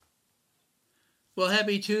Well,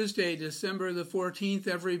 happy Tuesday, December the 14th,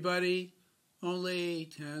 everybody.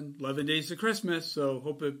 Only 11 days to Christmas, so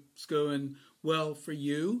hope it's going well for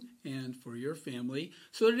you and for your family.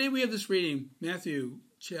 So today we have this reading, Matthew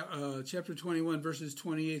chapter 21, verses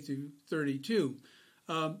 28 through 32.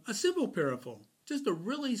 A simple parable, just a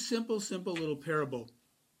really simple little parable,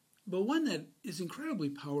 but one that is incredibly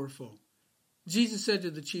powerful. Jesus said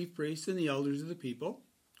to the chief priests and the elders of the people,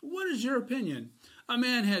 "What is your opinion? A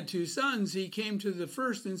man had 2 sons. He came to the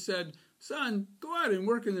first and said, 'Son, go out and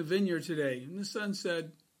work in the vineyard today.' And the son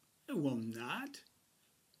said, 'I will not.'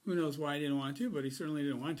 Who knows why he didn't want to, but he certainly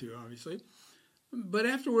didn't want to, obviously. But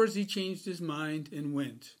afterwards he changed his mind and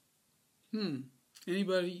went."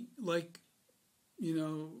 Anybody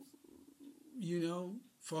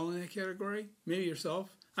fall in that category? Maybe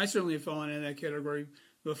yourself. I certainly have fallen in that category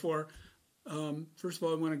before. First of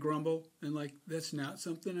all, I want to grumble, and that's not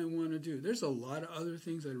something I want to do. There's a lot of other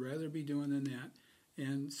things I'd rather be doing than that.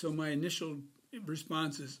 And so my initial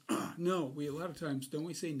response is, no. A lot of times, don't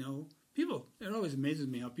we say no? People, it always amazes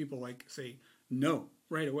me how people say no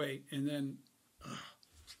right away, and then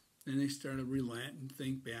they start to relent and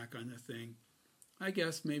think back on the thing. I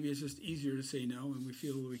guess maybe it's just easier to say no, and we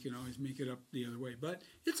feel we can always make it up the other way. But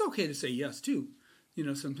it's okay to say yes, too,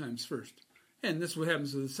 sometimes first. And this is what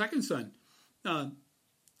happens to the second son.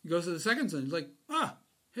 He goes to the second son. He's like,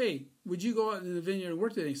 hey, would you go out in the vineyard and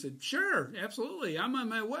work today? He said, "Sure, absolutely, I'm on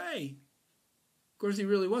my way." Of course, he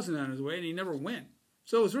really wasn't on his way, and he never went.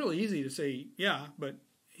 So it was really easy to say, yeah, but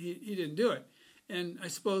he didn't do it. And I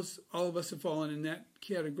suppose all of us have fallen in that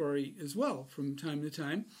category as well from time to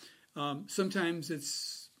time. Sometimes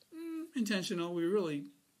it's intentional. We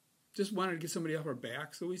really just wanted to get somebody off our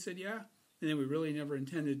back, so we said yeah, and then we really never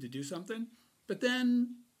intended to do something. But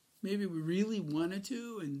then maybe we really wanted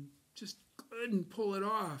to and just couldn't pull it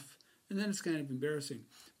off, and then it's kind of embarrassing.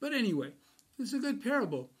 But anyway, it's a good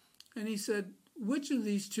parable. And he said, "Which of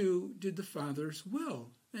these 2 did the Father's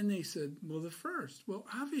will?" And they said, "Well, the first." Well,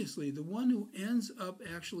 obviously, the one who ends up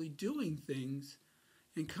actually doing things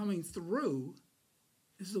and coming through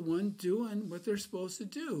is the one doing what they're supposed to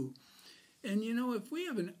do. And if we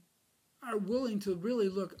are willing to really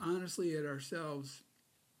look honestly at ourselves,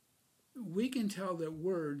 we can tell that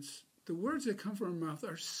the words that come from our mouth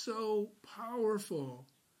are so powerful.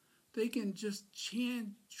 They can just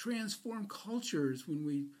transform cultures when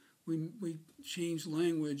we change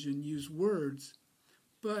language and use words.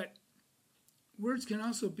 But words can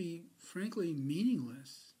also be, frankly,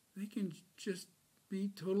 meaningless. They can just be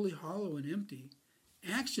totally hollow and empty.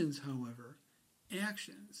 Actions, however,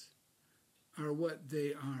 are what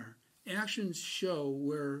they are. Actions show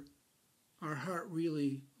where our heart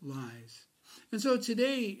really lies. And so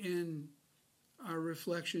today in our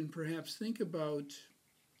reflection, perhaps think about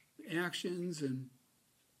actions, and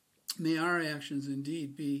may our actions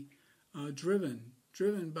indeed be driven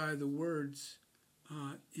by the words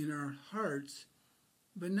in our hearts,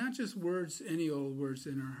 but not just words, any old words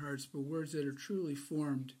in our hearts, but words that are truly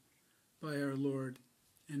formed by our Lord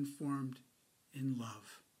and formed in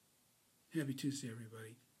love. Happy Tuesday,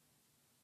 everybody.